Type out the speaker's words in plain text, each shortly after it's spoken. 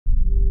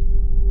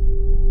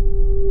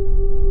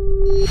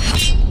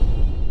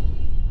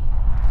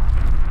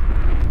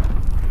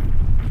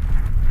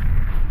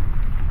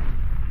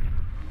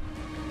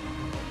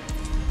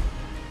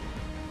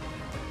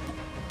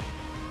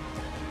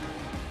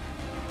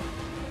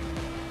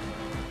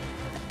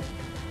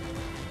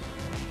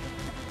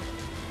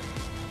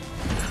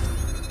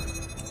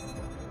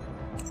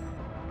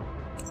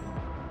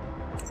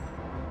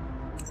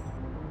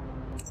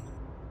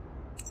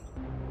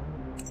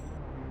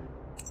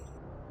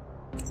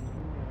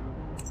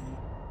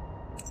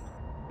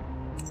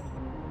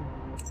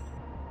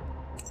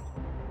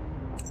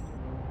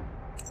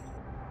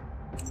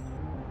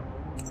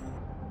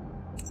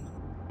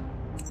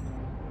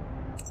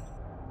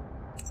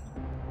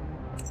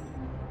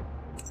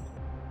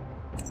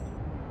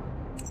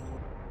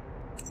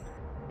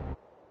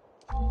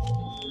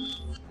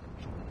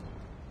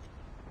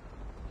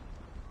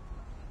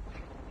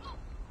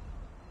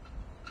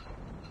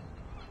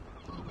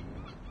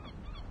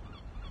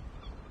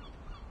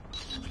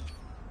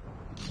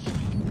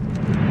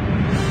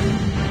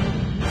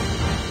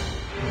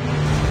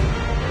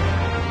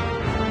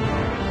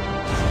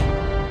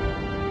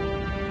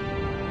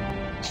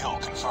Kill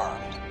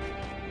confirmed.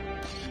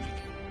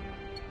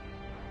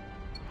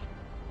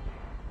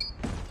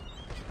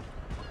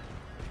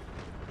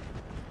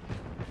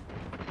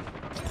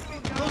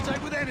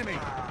 Contact with enemy!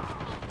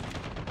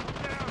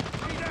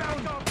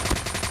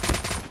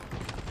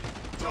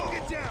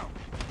 Target down!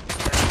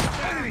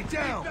 Enemy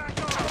down!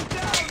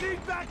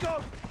 Need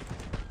backup!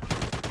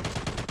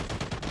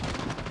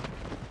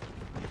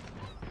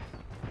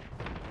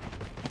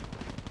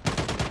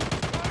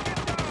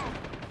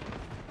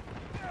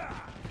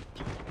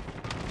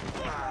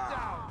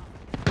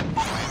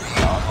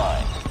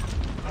 Online.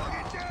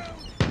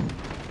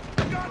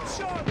 Got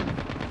shot!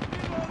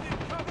 Reloading,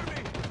 cover me!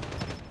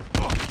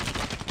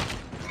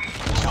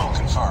 Kill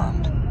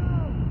confirmed.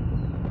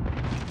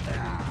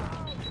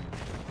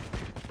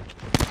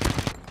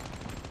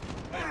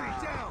 Enemy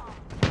down!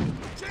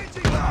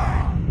 Changing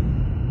line!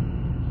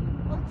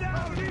 I'm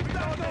down! Need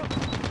backup!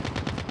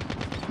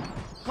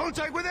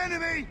 Contact with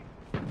enemy!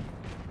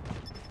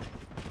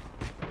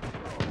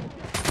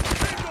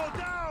 Bingo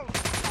down!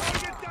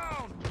 Target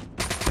down!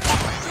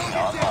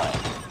 Online.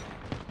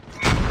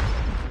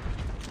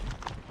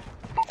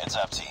 Heads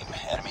up, team.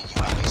 Enemy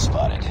UAV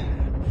spotted.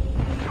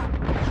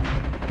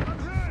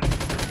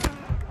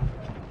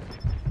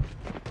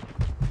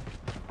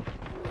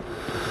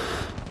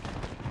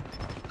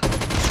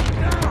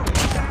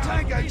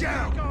 Tango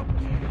down!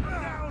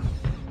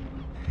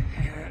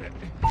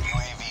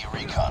 UAV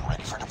recon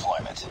ready for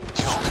deployment.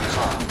 Kill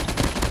confirmed.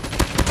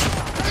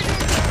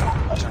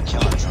 Hunter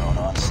killer drone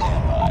on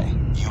standby.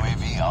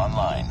 UAV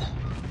online.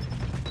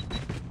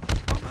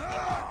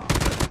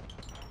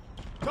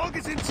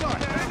 Target's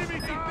inside! Enemy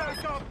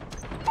back up!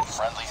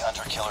 Friendly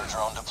hunter killer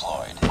drone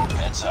deployed.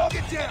 Heads up.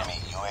 Get down. Enemy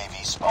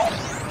UAV spotted.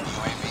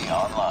 UAV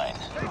online.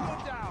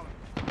 Tango down!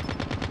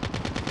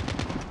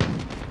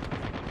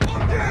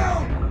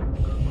 Down!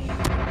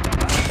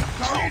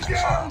 Kill Target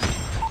down!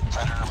 confirmed.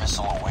 Predator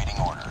missile awaiting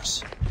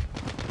orders.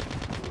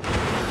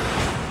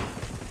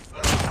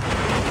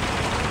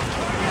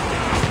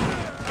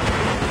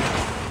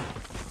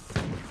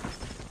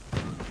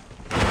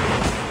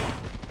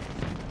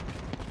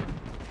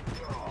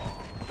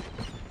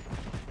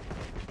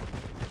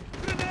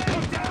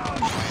 Grenade down!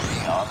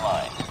 UAV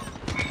online.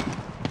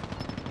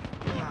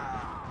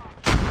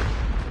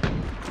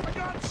 I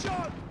got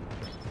shot!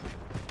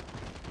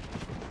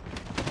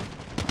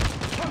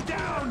 I'm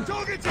down!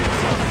 Target's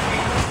inside!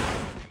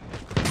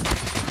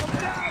 I'm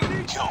down!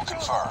 Need Kill backup.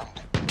 confirmed.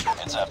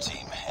 Heads up,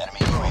 team. Enemy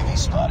UAV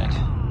spotted.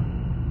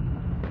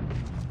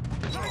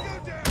 Tango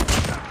down!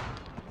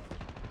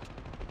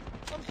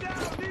 I'm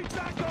down! Need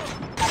backup!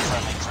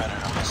 Friendly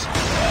predator missile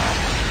down.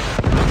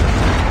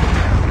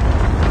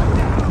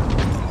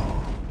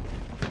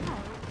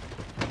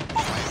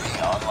 UAV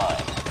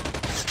online.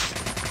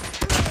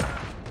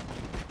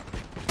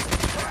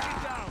 Target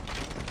down!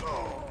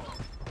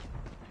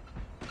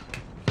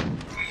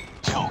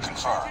 Kill Target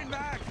confirmed.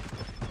 back!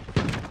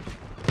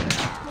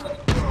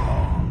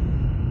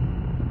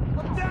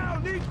 I'm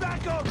down! Need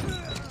backup!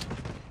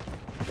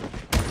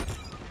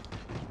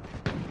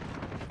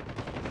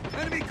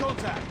 Enemy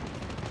contact!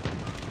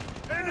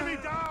 Enemy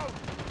down!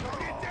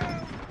 Target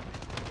down!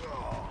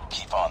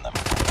 Keep on them.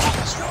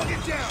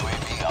 Target down!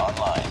 UAV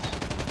online.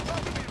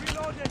 Cover me,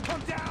 reloading!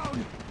 Come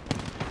down!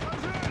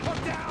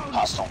 Come down!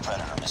 Hostile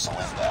predator missile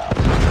inbound.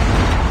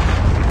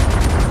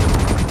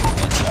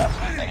 Heads up.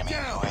 Enemy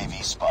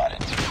UAV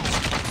spotted.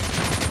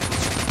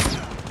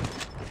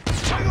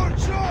 I got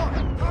shot!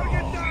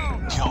 Target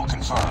down! Kill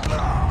confirmed.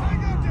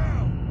 Tango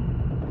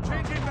down!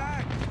 Changing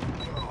back!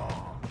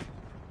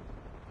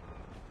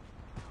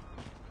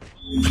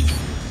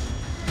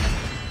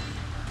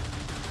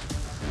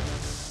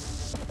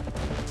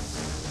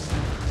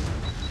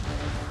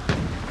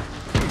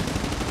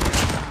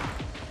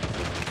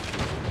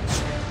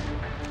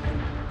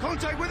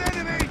 Contact with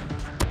enemy!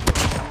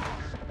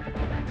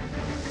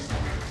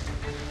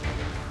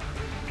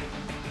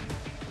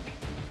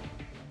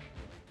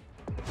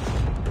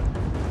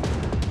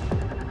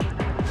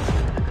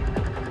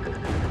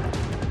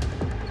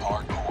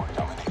 Hardcore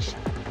domination.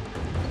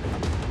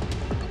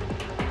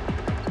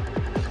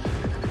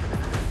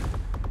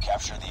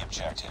 Capture the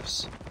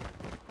objectives.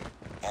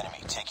 Enemy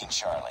taking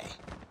Charlie.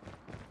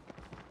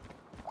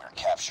 We're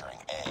capturing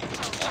A.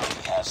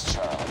 Enemy has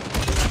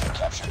Charlie.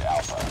 Captured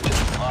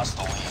Alpha. Lost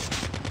the lead.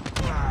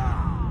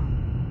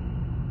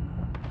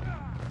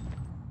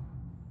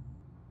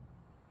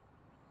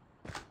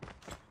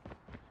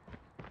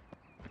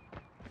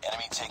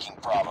 Enemy taking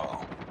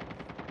Bravo.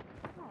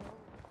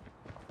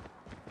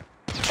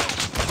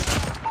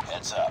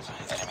 Heads up.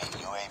 Enemy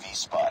UAV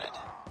spotted.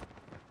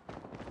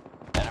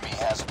 Enemy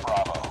has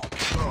Bravo.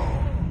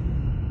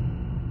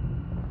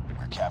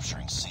 We're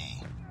capturing C.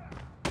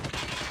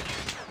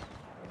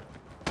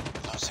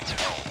 Losing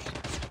A.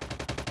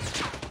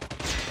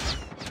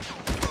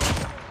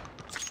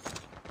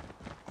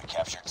 We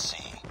captured C.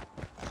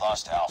 We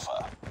lost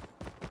Alpha.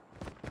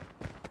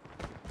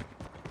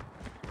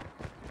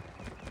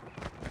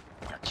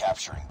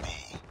 capturing B.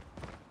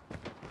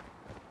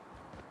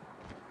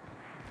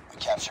 We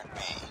captured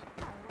B.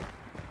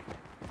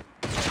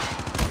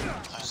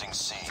 Losing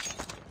C.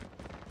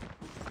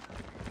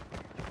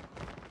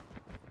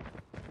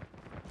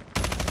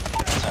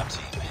 Heads up,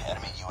 team.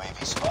 Enemy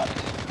UAV spotted.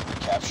 We're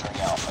capturing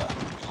Alpha.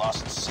 We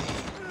lost C.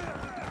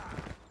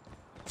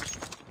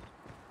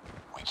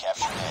 We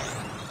captured A.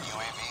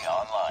 UAV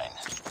online.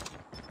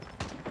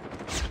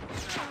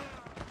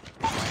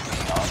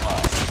 UAV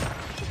online.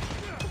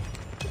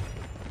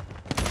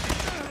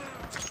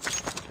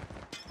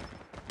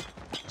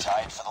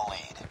 Tied for the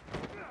lead.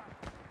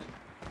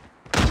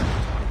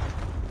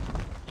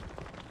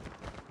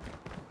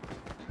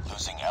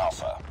 Losing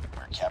Alpha.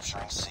 We're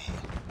capturing C.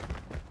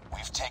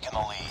 We've taken the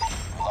lead.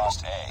 We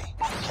lost A.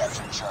 We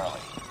captured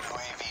Charlie.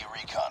 UAV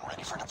recon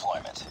ready for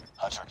deployment.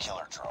 Hunter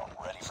killer drone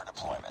ready for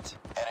deployment.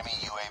 Enemy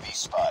UAV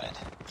spotted.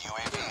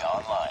 UAV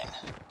online.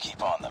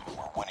 Keep on them.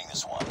 We're winning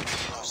this one.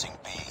 Losing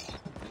B.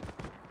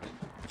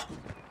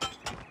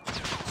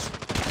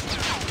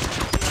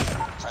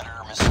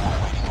 Predator missile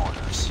awaiting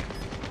orders.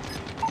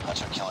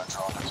 Hunter killer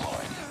drone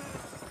deployed.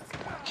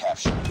 We're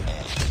capturing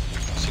A.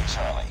 Losing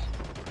Charlie.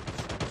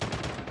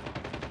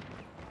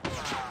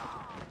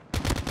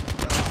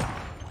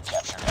 We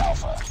captured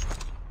Alpha.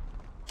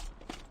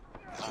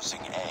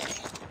 Losing A.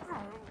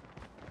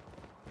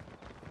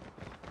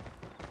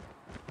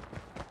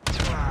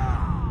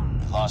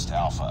 We lost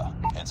Alpha.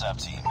 Heads up,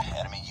 team.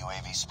 Enemy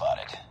UAV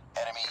spotted.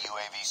 Enemy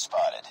UAV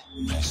spotted.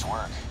 Nice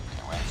work.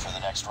 Get ready for the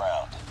next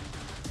round.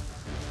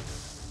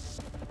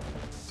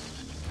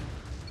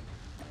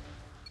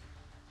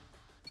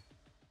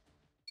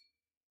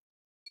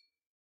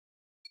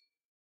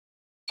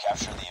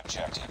 Capture the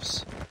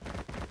objectives.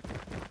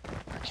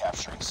 We're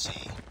capturing C.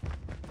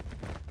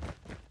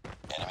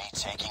 Enemy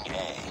taking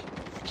A.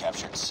 We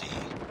captured C.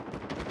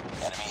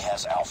 Enemy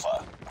has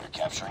Alpha. We're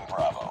capturing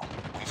Bravo.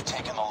 We've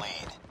taken the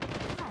lead.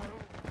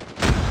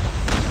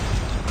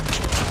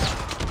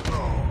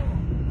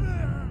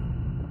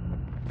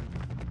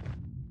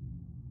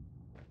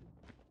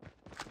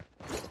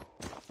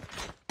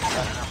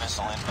 Predator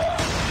missile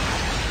inbound.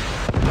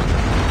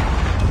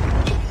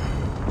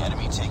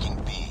 Enemy taking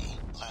B.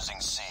 Losing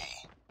C.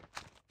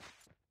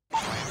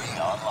 UAV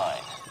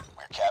online.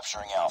 We're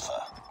capturing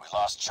Alpha. We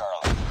lost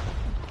Charlie.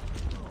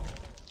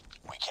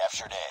 We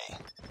captured A.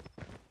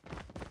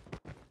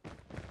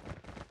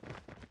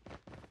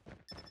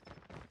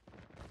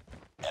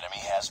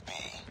 Enemy has B.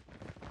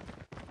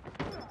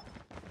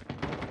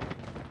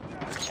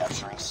 We're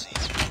capturing C.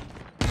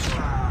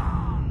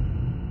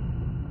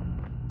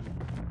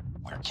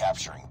 We're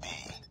capturing B.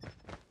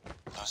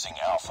 Losing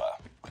Alpha.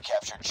 We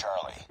captured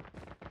Charlie.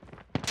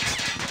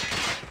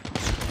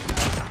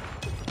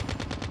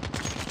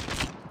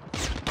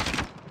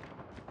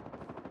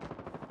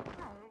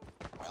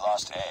 We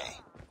lost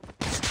A.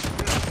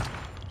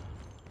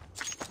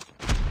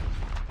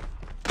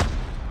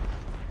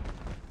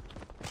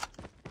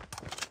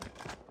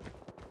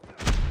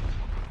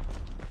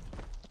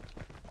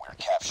 We're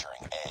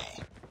capturing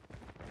A.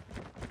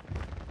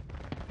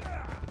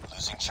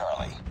 Losing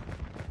Charlie.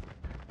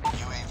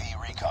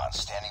 UAV recon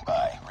standing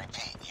by.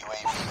 Repeat,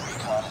 UAV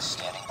recon is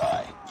standing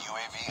by.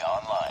 UAV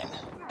online.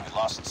 We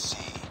lost C.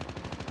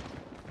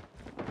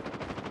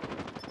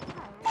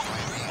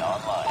 UAV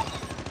online.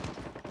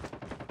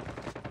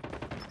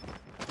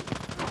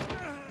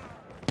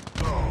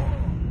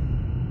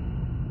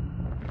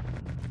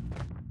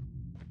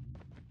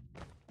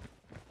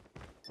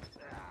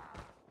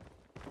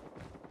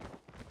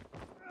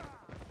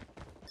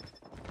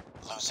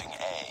 Losing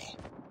A.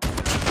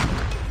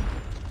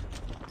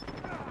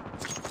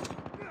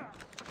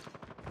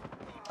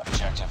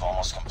 Objective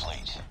almost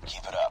complete.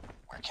 Keep it up.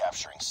 We're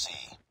capturing C.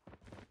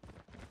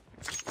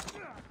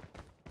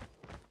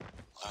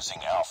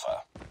 Losing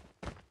Alpha.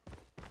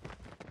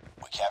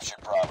 We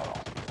captured Bravo.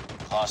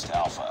 We lost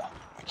Alpha.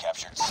 We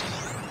captured C.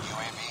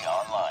 UAV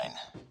online.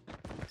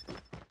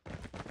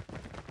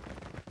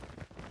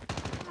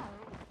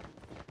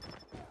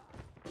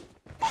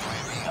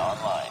 UAV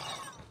online.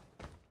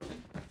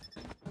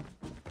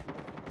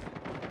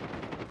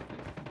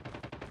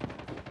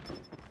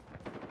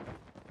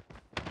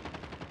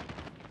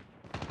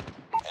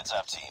 Heads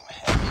up, team.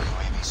 Enemy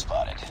UAV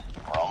spotted.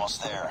 We're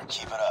almost there.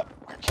 Keep it up.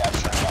 We're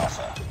capturing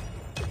Alpha.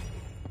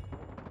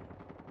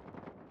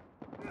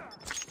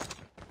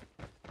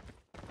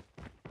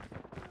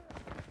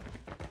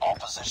 All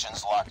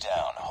positions locked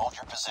down. Hold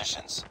your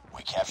positions.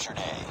 We captured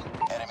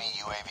A. Enemy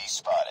UAV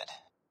spotted.